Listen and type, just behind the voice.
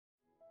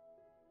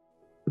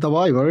The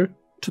Bible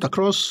to the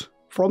cross,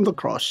 from the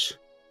cross.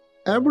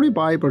 Every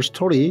Bible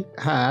story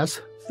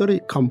has three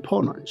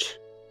components.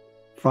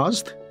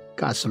 First,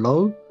 God's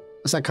law.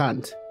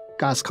 Second,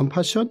 God's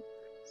compassion.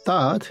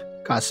 Third,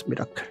 God's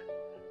miracle.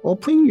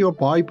 Opening your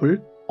Bible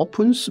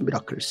opens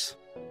miracles.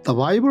 The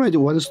Bible as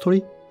one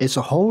story is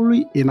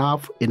wholly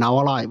enough in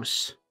our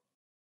lives.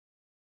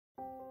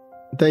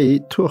 Day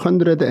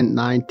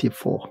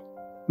 294,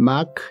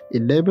 Mark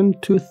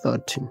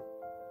 11-13,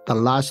 the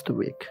last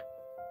week.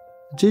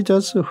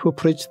 Jesus, who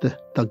preached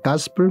the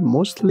gospel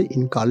mostly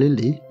in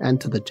Galilee,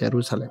 entered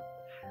Jerusalem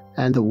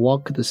and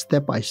walked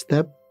step by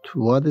step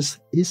towards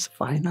his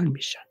final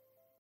mission.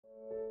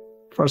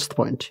 First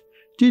point,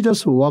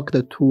 Jesus walked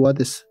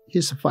towards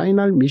his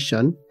final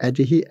mission as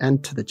he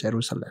entered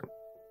Jerusalem.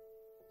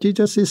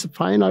 Jesus'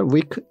 final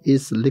week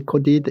is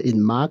recorded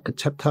in Mark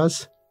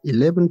chapters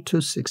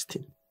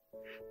 11-16.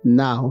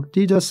 Now,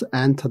 Jesus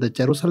entered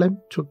Jerusalem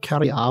to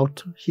carry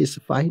out his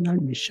final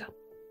mission.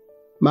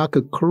 Mark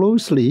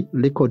closely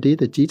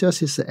recorded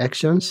Jesus'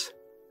 actions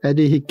as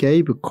he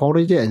gave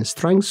courage and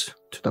strength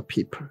to the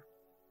people.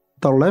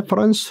 The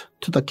reference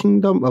to the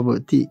kingdom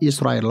of the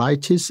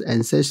Israelites'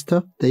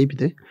 ancestor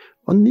David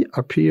only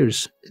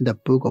appears in the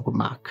book of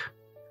Mark.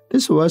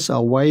 This was a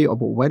way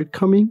of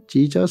welcoming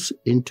Jesus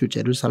into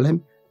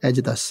Jerusalem as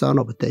the son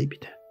of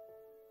David.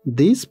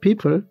 These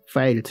people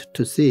failed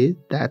to see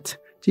that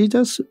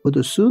Jesus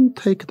would soon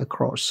take the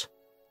cross,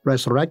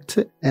 resurrect,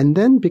 and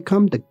then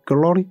become the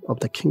glory of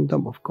the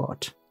kingdom of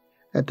God.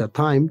 At the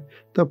time,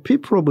 the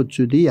people of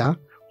Judea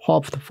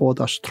hoped for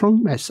the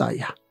strong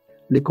Messiah,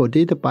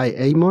 recorded by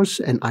Amos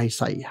and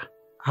Isaiah.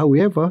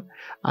 However,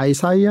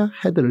 Isaiah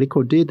had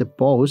recorded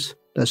both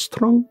the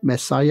strong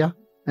Messiah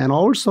and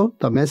also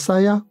the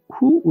Messiah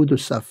who would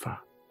suffer.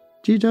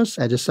 Jesus,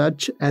 as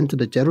such,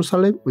 entered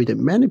Jerusalem with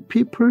many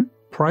people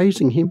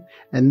praising him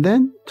and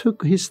then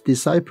took his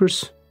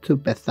disciples to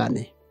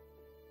Bethany.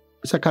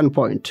 Second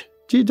point,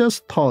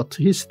 Jesus taught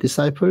his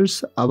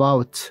disciples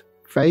about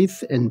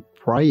faith and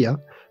prayer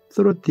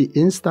through the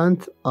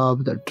instant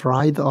of the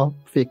dried-up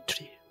fig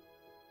tree.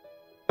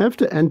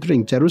 After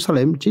entering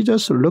Jerusalem,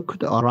 Jesus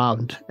looked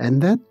around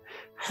and then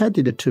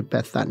headed to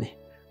Bethany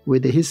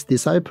with his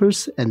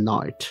disciples at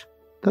night.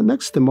 The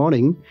next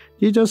morning,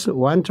 Jesus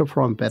went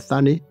from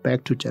Bethany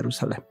back to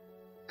Jerusalem,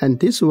 and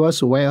this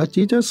was where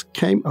Jesus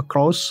came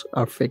across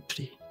a fig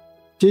tree.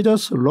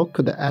 Jesus looked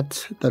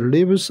at the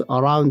leaves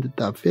around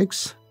the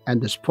figs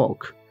and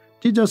spoke.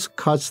 Jesus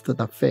cursed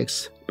the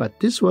figs, but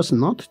this was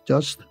not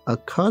just a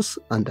curse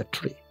on the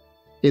tree.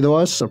 It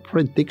was a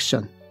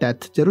prediction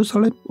that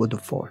Jerusalem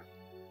would fall.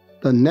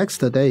 The next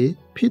day,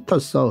 Peter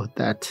saw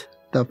that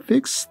the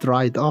figs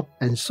dried up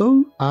and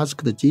so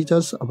asked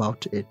Jesus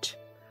about it.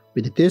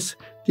 With this,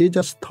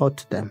 Jesus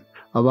taught them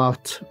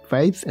about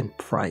faith and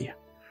prayer.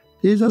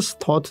 Jesus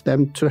taught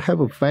them to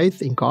have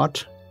faith in God,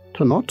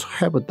 to not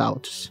have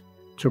doubts,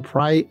 to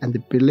pray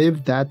and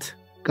believe that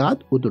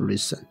God would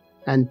listen,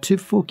 and to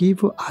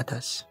forgive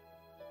others.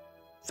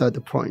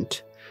 Third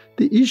point,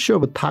 the issue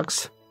of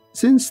tax,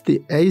 since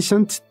the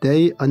ancient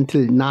day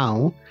until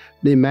now,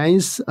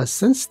 remains a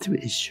sensitive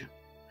issue.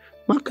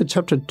 Mark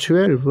chapter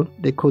 12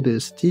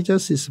 records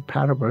Jesus'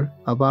 parable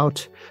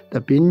about the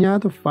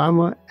vineyard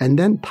farmer and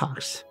then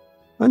tax.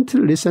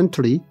 Until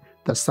recently,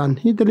 the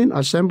Sanhedrin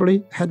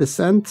assembly had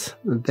sent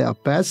their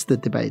best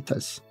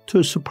debaters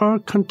to spur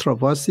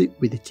controversy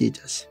with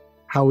Jesus.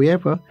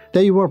 However,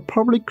 they were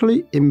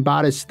publicly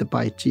embarrassed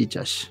by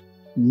Jesus.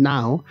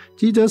 Now,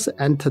 Jesus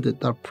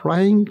entered the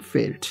playing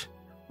field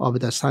of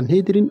the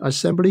Sanhedrin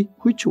assembly,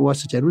 which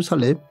was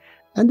Jerusalem,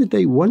 and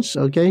they once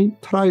again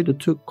tried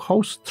to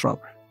cause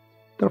trouble.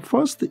 The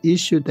first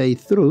issue they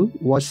threw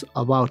was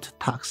about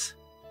tax.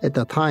 At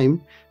the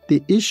time,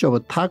 the issue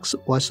of tax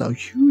was a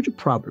huge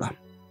problem,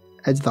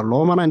 as the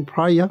Roman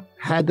Empire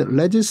had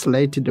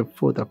legislated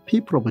for the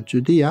people of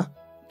Judea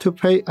to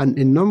pay an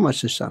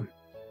enormous sum.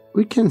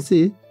 We can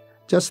see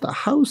just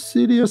how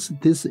serious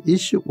this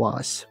issue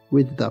was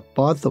with the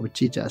birth of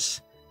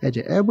Jesus, as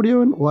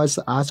everyone was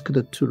asked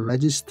to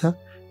register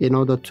in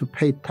order to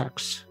pay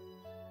tax.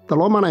 The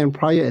Roman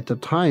Empire at the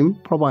time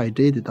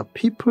provided the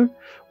people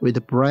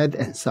with bread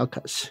and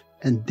circus,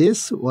 and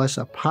this was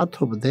a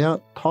part of their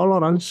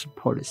tolerance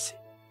policy.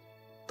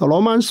 The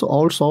Romans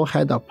also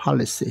had a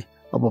policy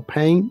of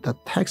paying the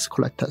tax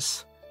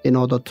collectors in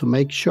order to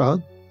make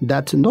sure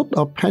that not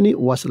a penny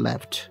was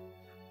left.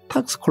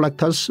 Tax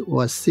collectors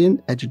were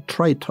seen as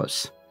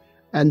traitors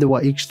and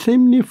were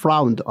extremely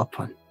frowned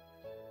upon.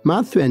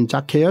 Matthew and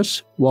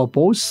Zacchaeus were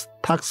both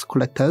tax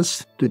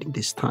collectors during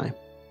this time,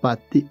 but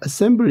the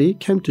assembly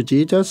came to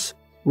Jesus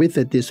with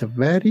this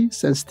very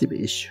sensitive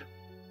issue.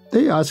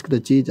 They asked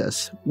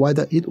Jesus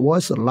whether it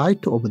was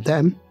right of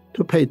them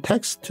to pay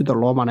tax to the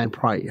Roman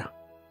Empire.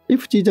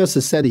 If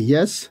Jesus said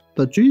yes,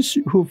 the Jews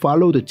who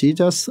followed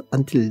Jesus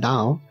until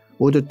now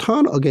would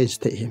turn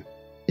against him.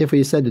 If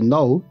he said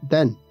no,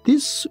 then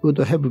this would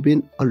have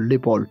been a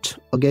revolt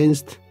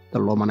against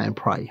the Roman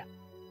Empire.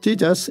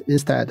 Jesus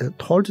instead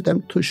told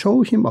them to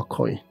show him a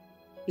coin.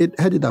 It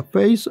had the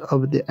face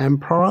of the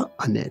emperor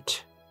on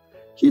it.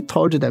 He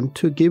told them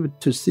to give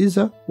to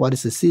Caesar what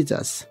is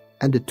Caesar's,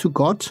 and to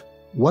God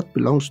what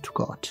belongs to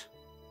God.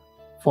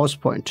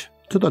 Fourth point,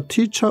 to the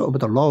teacher of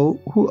the law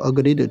who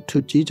agreed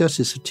to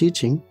Jesus'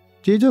 teaching,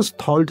 Jesus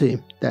told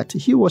him that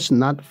he was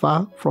not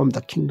far from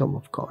the kingdom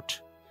of God.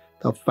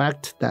 The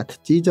fact that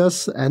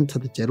Jesus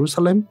entered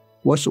Jerusalem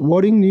was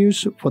worrying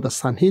news for the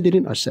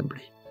Sanhedrin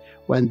assembly.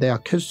 When their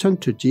question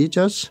to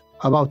Jesus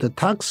about the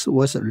tax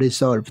was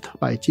resolved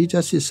by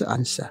Jesus'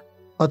 answer,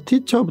 a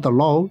teacher of the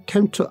law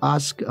came to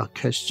ask a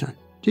question.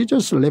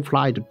 Jesus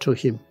replied to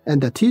him,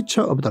 and the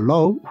teacher of the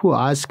law who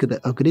asked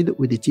agreed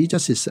with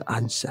Jesus'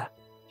 answer.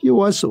 He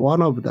was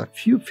one of the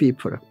few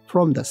people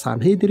from the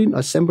Sanhedrin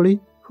assembly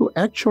who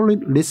actually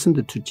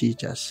listened to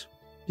Jesus.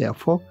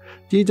 Therefore,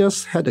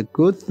 Jesus had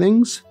good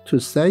things to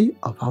say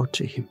about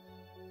him.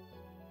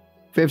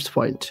 Fifth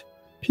point,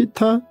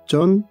 Peter,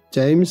 John,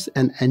 James,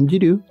 and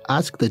Andrew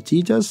asked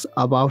Jesus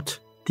about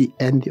the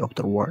end of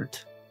the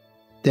world.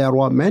 There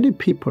were many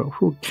people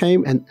who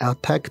came and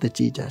attacked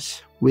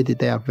Jesus with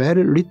their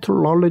very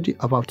little knowledge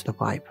about the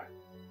Bible.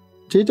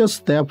 Jesus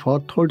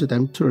therefore told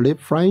them to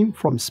refrain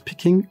from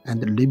speaking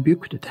and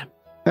rebuked them.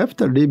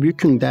 After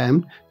rebuking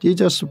them,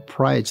 Jesus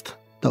praised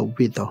the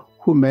widow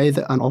who made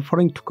an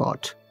offering to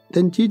God.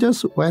 Then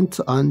Jesus went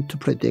on to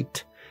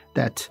predict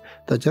that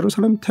the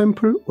Jerusalem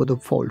temple would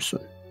fall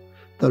soon.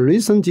 The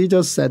reason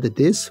Jesus said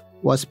this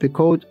was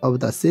because of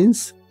the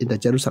sins in the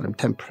Jerusalem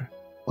temple.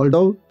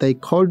 Although they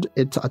called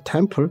it a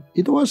temple,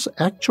 it was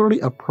actually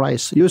a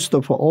place used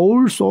for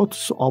all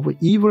sorts of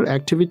evil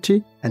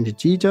activity, and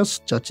Jesus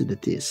judged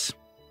this.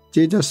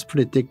 Jesus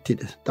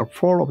predicted the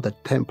fall of the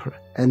temple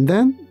and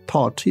then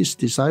taught his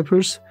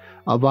disciples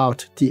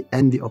about the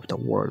end of the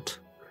world.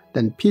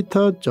 Then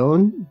Peter,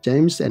 John,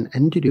 James, and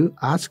Andrew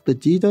asked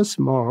Jesus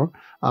more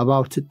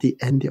about the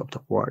end of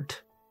the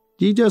world.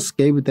 Jesus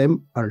gave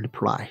them a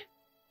reply.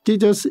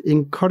 Jesus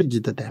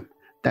encouraged them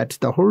that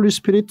the Holy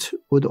Spirit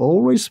would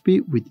always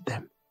be with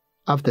them.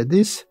 After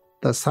this,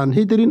 the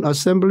Sanhedrin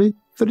assembly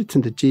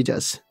threatened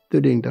Jesus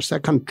during the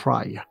second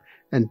trial,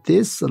 and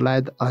this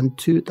led on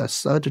to the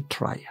third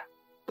trial.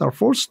 The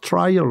fourth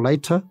trial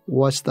later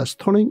was the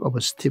stoning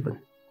of Stephen,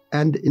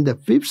 and in the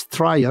fifth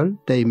trial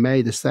they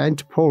made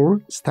St. Paul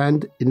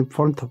stand in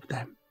front of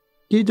them.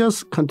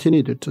 Jesus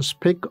continued to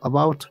speak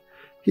about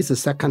his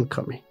second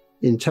coming.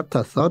 In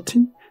chapter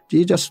 13,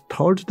 Jesus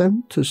told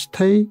them to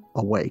stay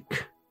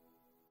awake.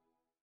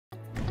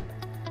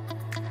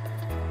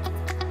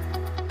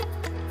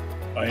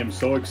 I am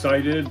so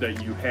excited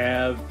that you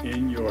have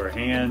in your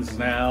hands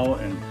now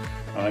and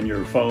on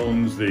your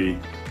phones the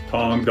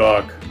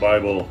Tongdok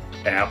Bible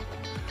App.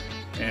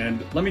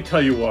 And let me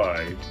tell you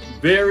why.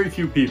 Very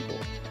few people,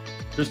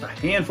 just a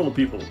handful of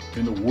people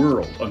in the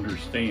world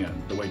understand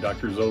the way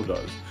Dr. Zoh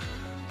does.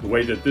 The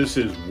way that this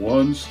is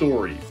one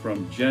story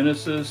from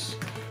Genesis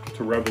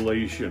to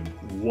Revelation,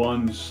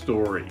 one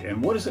story.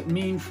 And what does it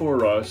mean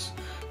for us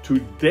to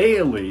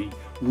daily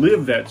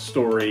live that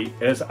story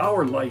as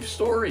our life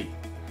story?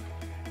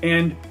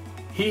 And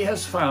he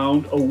has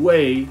found a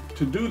way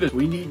to do this.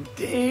 We need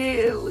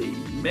daily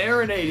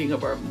marinating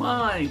of our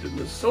mind and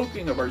the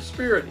soaking of our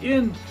spirit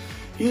in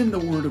the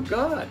Word of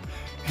God.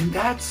 And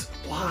that's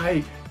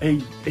why a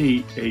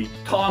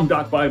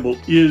Tongdok Bible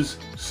is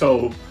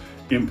so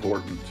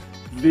important.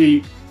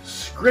 The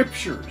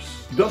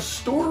scriptures, the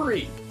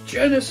story,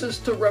 Genesis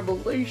to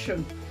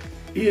Revelation,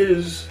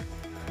 is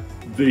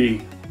the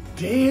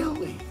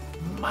daily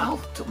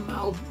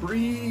mouth-to-mouth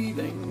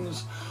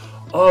breathings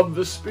of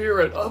the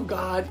Spirit of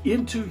God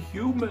into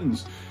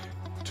humans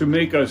to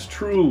make us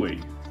truly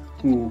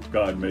who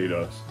God made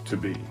us to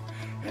be.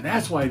 And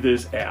that's why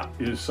this app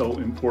is so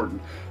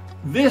important.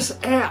 This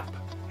app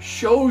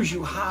shows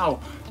you how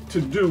to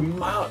do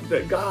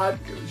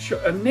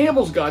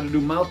enables God to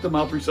do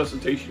mouth-to-mouth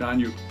resuscitation on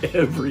you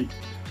every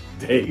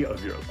day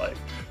of your life,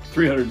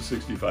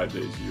 365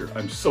 days a year.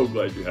 I'm so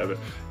glad you have it.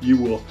 You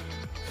will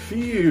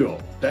feel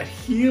that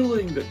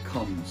healing that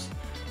comes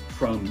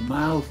from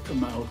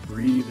mouth-to-mouth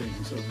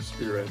breathings of the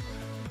Spirit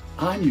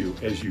on you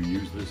as you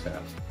use this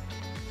app.